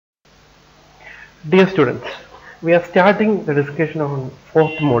Dear students, we are starting the discussion on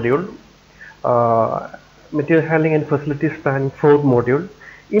fourth module, material handling and facilities planning, fourth module.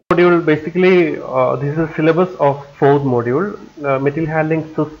 In module, basically, this is the syllabus of fourth module. Material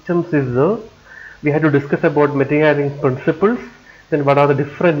handling systems is there. We had to discuss about material handling principles, then what are the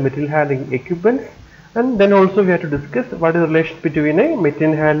different material handling equipments, and then also we had to discuss what is the relation between a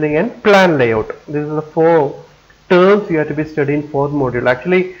material handling and plan layout. These are the four terms you have to be studying in fourth module.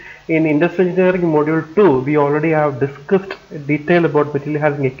 Actually, in industrial engineering module 2, we already have discussed detail about material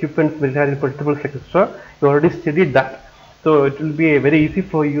handling equipments, material handling principles, etc. You already studied that. So it will be very easy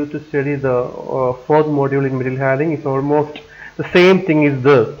for you to study the fourth module in material handling. It's almost the same thing is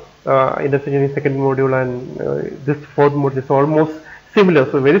there. Industrial engineering second module and this fourth module is almost similar.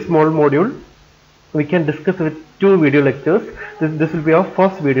 So very small module. We can discuss with 2 video lectures. This will be our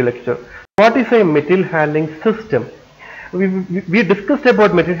first video lecture. What is a material handling system? We discussed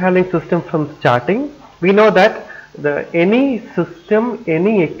about material handling system from starting. We know that any system,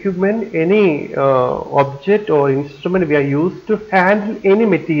 any equipment, any object or instrument we are used to handle any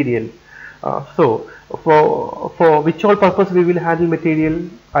material. So for which all purpose we will handle material,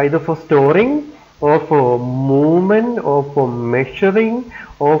 either for storing or for movement or for measuring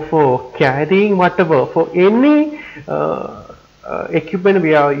or for carrying, whatever, for any equipment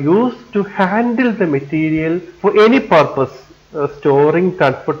we are used to handle the material for any purpose, storing,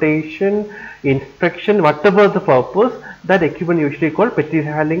 transportation, inspection, whatever the purpose, that equipment usually called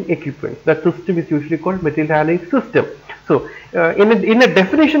material handling equipment. That system is usually called material handling system. So in a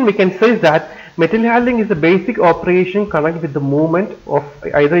definition we can say that material handling is a basic operation connected with the movement of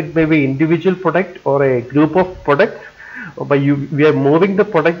either it may be individual product or a group of products. We are moving the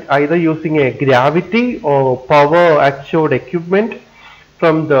product either using a gravity or power assured equipment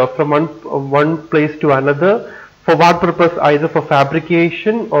from one place to another. For what purpose? Either for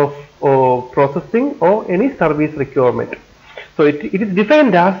fabrication or processing or any service requirement. So it is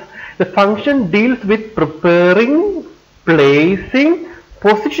defined as the function deals with preparing, placing,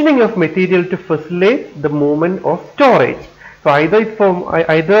 positioning of material to facilitate the movement or storage. So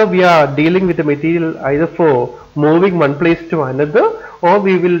either we are dealing with the material either for moving one place to another, or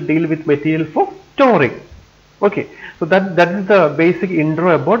we will deal with material for storing. Okay, so that is the basic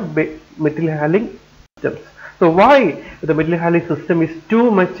intro about material handling systems. So why the material handling system is too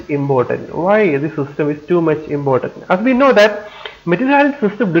much important? Why this system is too much important? As we know that material handling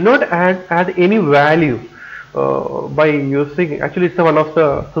system do not add any value by using. Actually, it's one of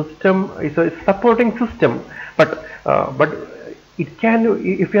the system. It's a supporting system, but it can,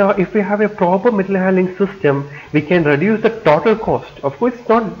 if we have a proper material handling system, we can reduce the total cost. Of course, it's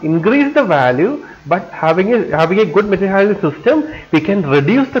not increase the value, but having a good material handling system, we can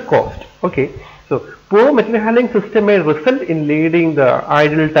reduce the cost. Okay, so poor material handling system may result in leading the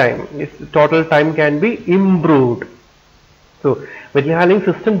idle time. Its total time can be improved. So material handling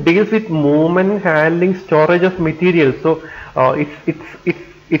system deals with movement, handling, storage of material. So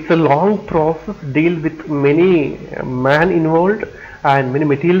it's a long process, deal with many man involved and many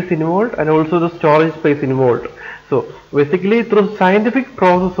materials involved, and also the storage space involved. So basically through scientific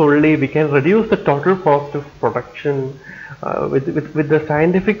process only we can reduce the total cost of production. With the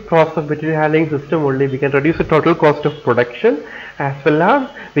scientific process of material handling system only we can reduce the total cost of production, as well as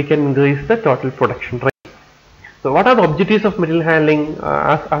we can increase the total production rate. So what are the objectives of material handling?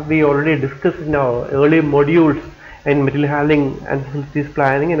 As we already discussed in our early modules in material handling and facilities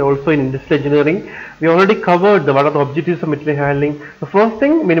planning, and also in industrial engineering, we already covered what are the objectives of material handling. The first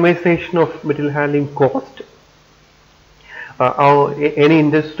thing, minimization of material handling cost. Any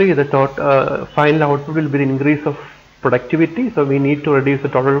industry, the final output will be the increase of productivity, so we need to reduce the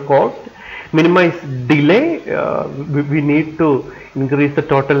total cost. Minimize delay, we need to increase the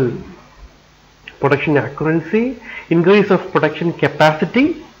total production accuracy. Increase of production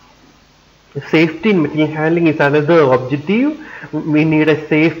capacity. Safety in material handling is another objective. We need a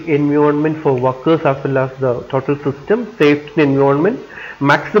safe environment for workers as well as the total system. Safety environment,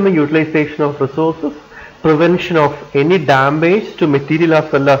 maximum utilization of resources, prevention of any damage to material as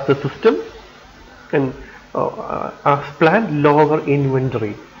well as the system, and as planned, lower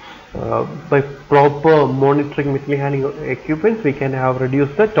inventory. By proper monitoring material handling equipment, we can have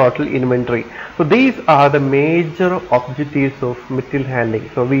reduced the total inventory. So these are the major objectives of material handling.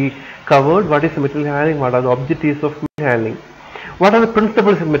 So we covered what is material handling, what are the objectives of material handling, what are the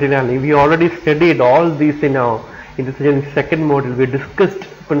principles of material handling. We already studied all these in our second module. We discussed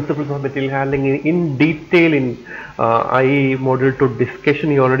principles of material handling in detail in IE module 2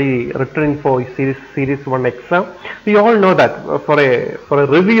 discussion. You already written for series 1 exam. We all know that for a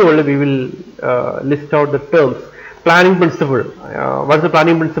review only we will list out the terms. Planning principle. What is the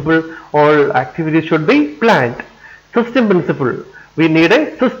planning principle? All activities should be planned. System principle. We need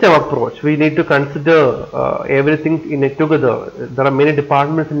a system approach. We need to consider everything in a together. There are many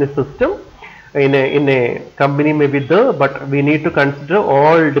departments in a system. In a company may be there, but we need to consider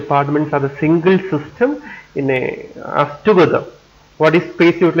all departments as a single system as together. What is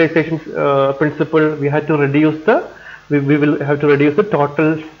space utilization principle? We have to reduce we will have to reduce the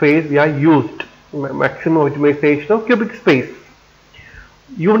total space we are used. Maximum optimization of cubic space.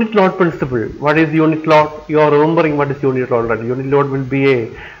 Unit load principle. What is unit load? You are remembering what is unit load, right? Unit load will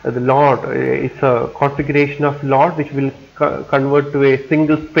be the load. It's a configuration of load which will convert to a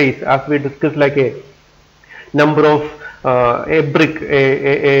single space, as we discussed, like a number of a brick,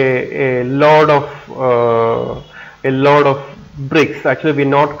 a load of bricks. Actually, we are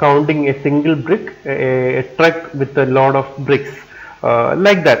not counting a single brick, a truck with a load of bricks.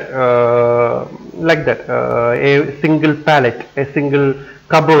 Like that, a single pallet, a single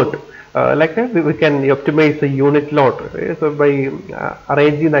cupboard, like that we can optimize the unit load. So by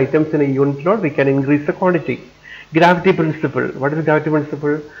arranging the items in a unit load, we can increase the quantity. Gravity principle. What is gravity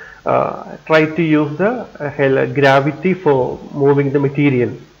principle? Try to use the gravity for moving the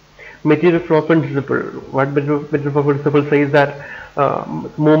material. Material flow principle. What material flow principle says that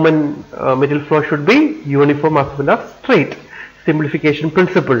material flow should be uniform as well as straight. Simplification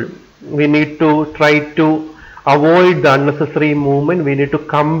principle. We need to try to avoid the unnecessary movement. We need to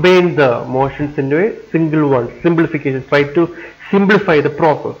combine the motions into a single one. Simplification. Try to simplify the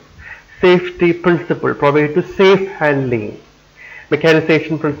process. Safety principle. Provide to safe handling.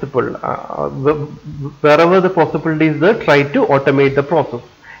 Mechanization principle. Wherever the possibility is there, try to automate the process.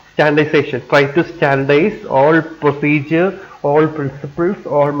 Standardization. Try to standardize all procedure, all principles,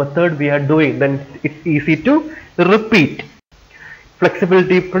 all method we are doing. Then it's easy to repeat.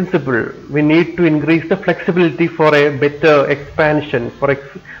 Flexibility principle. We need to increase the flexibility for a better expansion,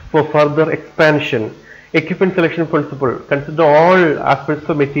 for further expansion. Equipment selection principle. Consider all aspects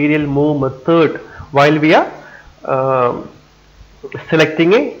of material move method while we are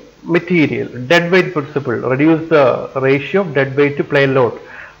selecting a material. Dead weight principle. Reduce the ratio of dead weight to plain load,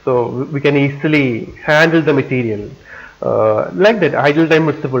 so we can easily handle the material. Like that. Idle time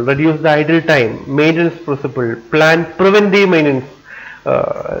principle. Reduce the idle time. Maintenance principle. Plan preventive maintenance.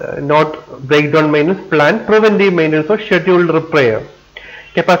 Not breakdown maintenance, plan preventive maintenance or scheduled repair.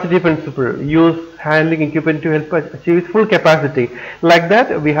 Capacity principle. Use handling equipment to help achieve its full capacity. Like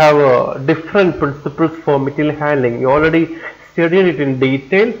that, we have different principles for material handling. You already studied it in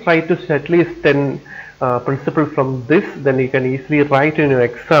detail. Try to at least 10 principles from this, then you can easily write in your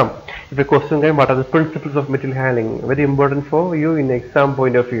exam. If a question comes, what are the principles of material handling? Very important for you in exam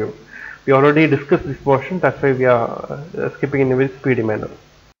point of view. We already discussed this portion, that's why we are skipping in a very speedy manner.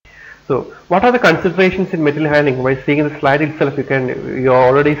 So, what are the considerations in material handling? By seeing the slide itself, you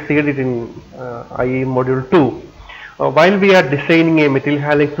already see it in IE module 2. While we are designing a material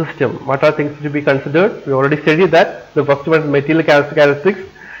handling system, what are things to be considered? We already studied that. The first one is material characteristics.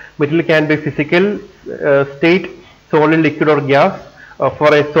 Material can be physical state, solid, liquid or gas.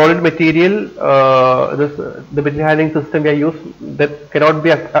 For a solid material, the material handling system we are using that cannot be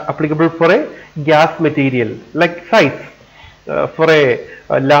applicable for a gas material, like size. For a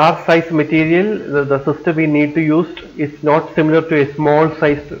large size material, the system we need to use is not similar to a small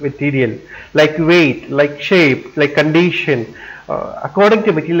size material, like weight, like shape, like condition. According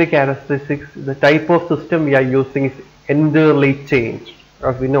to material characteristics, the type of system we are using is entirely changed,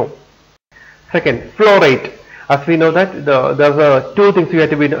 as we know. Second, flow rate. As we know that there's two things we have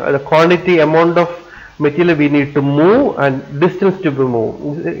to be, the quantity, amount of material we need to move and distance to be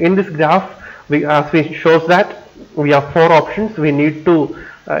moved. In this graph, as we shows that we have 4 options. We need to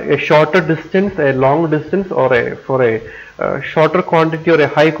a shorter distance, a long distance, or for a shorter quantity or a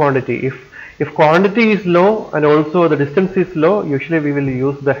high quantity. If quantity is low and also the distance is low, usually we will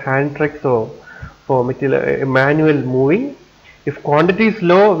use the hand trucks or for material manual moving. If quantity is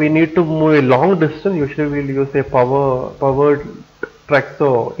low, we need to move a long distance. Usually we will use a powered trucks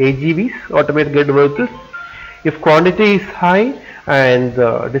or AGVs, automated guided vehicles. If quantity is high and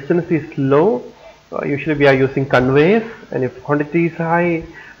the distance is low, usually we are using conveyors. And if quantity is high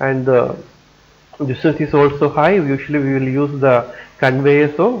and the distance is also high, usually we will use the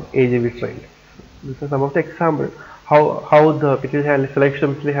conveyors or AGV trains. This is some of the examples how the material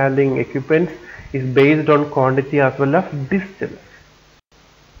selection material handling equipments is based on quantity as well as distance.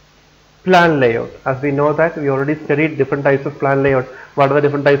 Plan layout. As we know that we already studied different types of plan layout. What are the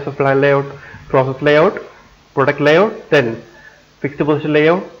different types of plan layout? Process layout, product layout, then fixed position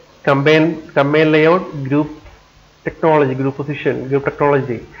layout, combine layout, group technology, group position, group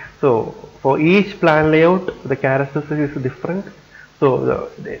technology. So for each plan layout, the characteristics is different. So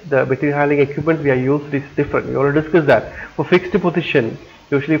the material handling equipment we are used is different. We already discussed that. For fixed position,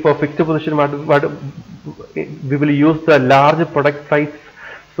 usually for fixed position, what we will use the large product size.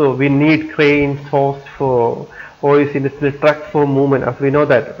 So we need cranes, hose for hoist, industrial trucks for movement. As we know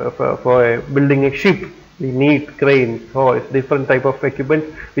that for building a ship, we need cranes, hoist, different type of equipment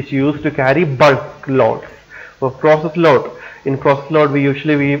which used to carry bulk loads. For process load, in process load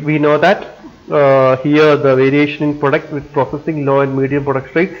we know that here the variation in product with processing low and medium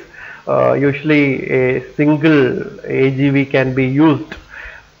product rates, usually a single AGV can be used.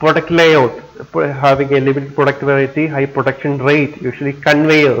 Product layout, having a limited product variety, high production rate, usually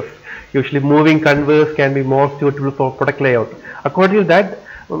conveyors, usually moving conveyors can be more suitable for product layout. According to that,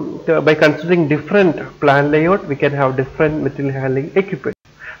 by considering different plan layout, we can have different material handling equipment.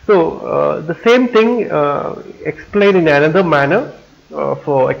 So the same thing explained in another manner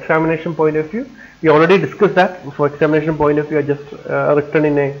for examination point of view. We already discussed that. For examination point of view, I just written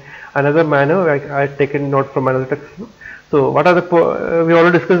in another manner. I taken note from another text. So what are the we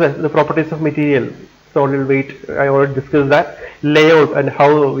already discussed that, the properties of material, solid weight. I already discussed that. Layout, and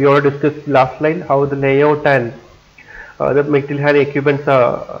how we already discussed last line, how the layout and the material handling equipments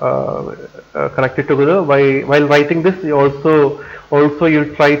are connected together. While writing this, you also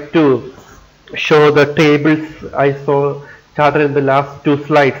you'll try to show the tables I saw charted in the last two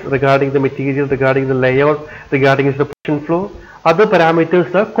slides regarding the material, regarding the layout, regarding the production flow. Other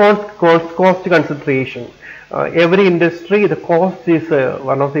parameters are cost consideration. Every industry, the cost is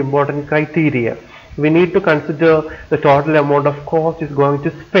one of the important criteria. We need to consider the total amount of cost is going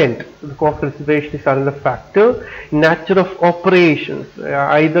to spend. The cost consideration is another factor. Nature of operations,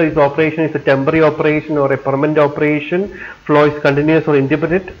 either its operation is a temporary operation or a permanent operation, flow is continuous or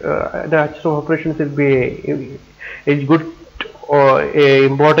independent. Nature of operations will be a good or a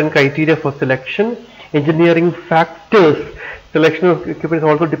important criteria for selection. Engineering factors, selection of equipment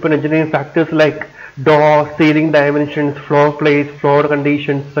also depend on engineering factors like door, ceiling dimensions, floor plates, floor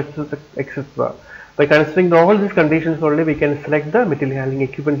conditions, etc. By considering all these conditions only, we can select the material handling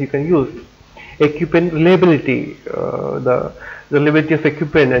equipment you can use. Equipment reliability, the reliability of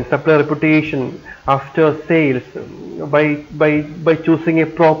equipment and supplier reputation after sales, by choosing a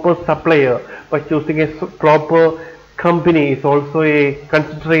proper supplier, by choosing a proper company is also a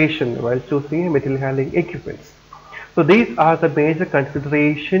consideration while choosing a material handling equipment. So these are the major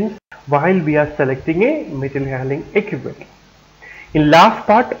considerations while we are selecting a material handling equipment. In last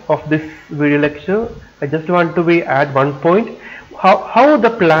part of this video lecture, I just want to add one point, how the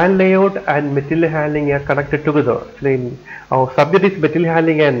plan layout and material handling are connected together. Actually, our subject is material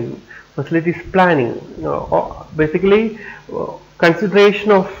handling and facilities planning. Basically,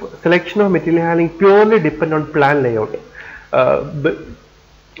 consideration of selection of material handling purely depend on plan layout.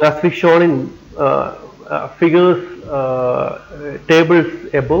 As we shown in figures,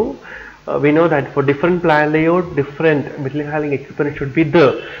 tables above, we know that for different plan layout, different material handling equipment should be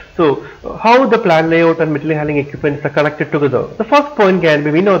there. So how the plan layout and material handling equipments are connected together? The first point can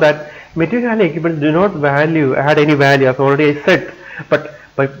be, we know that material handling equipment do not add any value, as already I said, but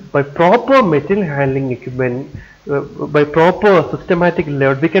by proper material handling equipment, by proper systematic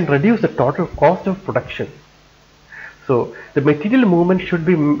layout, we can reduce the total cost of production. So the material movement should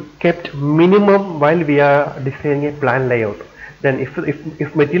be kept minimum while we are designing a plan layout. Then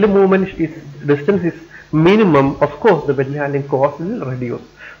if material movement distance is minimum, of course the material handling cost will reduce.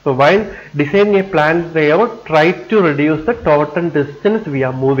 So while designing a plan layout, try to reduce the total distance we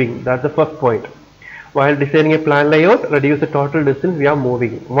are moving. That's the first point. While designing a plan layout, reduce the total distance we are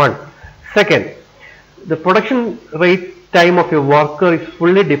moving. One. Second, the production rate time of your worker is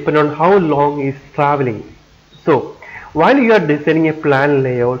fully dependent on how long he is traveling. So while you are designing a plan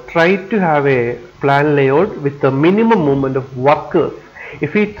layout, try to have a plan layout with the minimum movement of workers.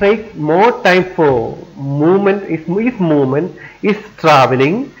 If we take more time for movement, if movement is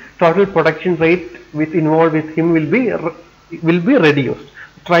traveling, total production rate involved with him will be reduced.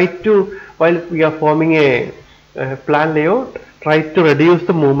 Try to, while we are forming a plan layout, try to reduce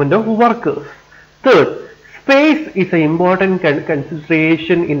the movement of workers. Third, space is an important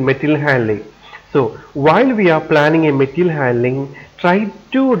consideration in material handling. So while we are planning a material handling, try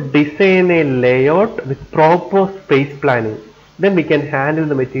to design a layout with proper space planning. Then we can handle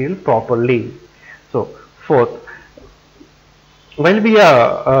the material properly. So fourth, while we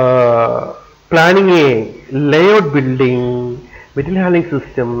are planning a layout building, material handling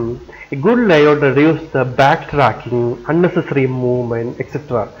system, a good layout reduces the backtracking, unnecessary movement,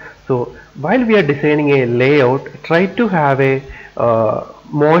 etc. So while we are designing a layout, try to have a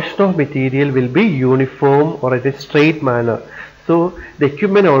motion of material will be uniform or in a straight manner. So the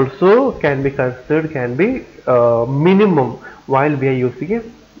equipment also can be considered, can be minimum while we are using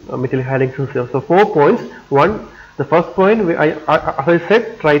a material handling system. So 4 points. One, the first point, as I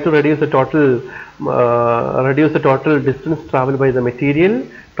said, try to reduce the total distance traveled by the material.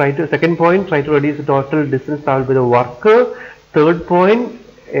 Second point, try to reduce the total distance traveled by the worker. Third point,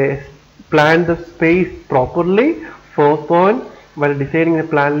 plan the space properly. Fourth point, while designing the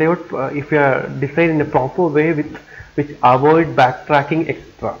plan layout, if you are designing in a proper way which avoid backtracking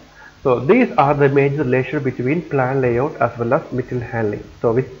extra. So these are the major relation between plan layout as well as material handling.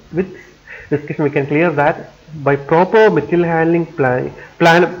 So with discussion we can clear that by proper material handling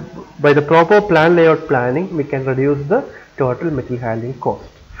by the proper plan layout planning, we can reduce the total material handling cost.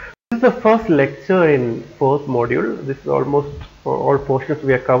 This is the first lecture in first module. This is almost all portions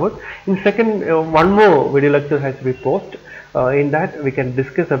we have covered. In second, one more video lecture has to be posted. In that we can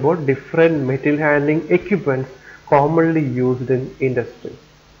discuss about different material handling equipments commonly used in industry.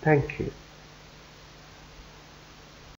 Thank you.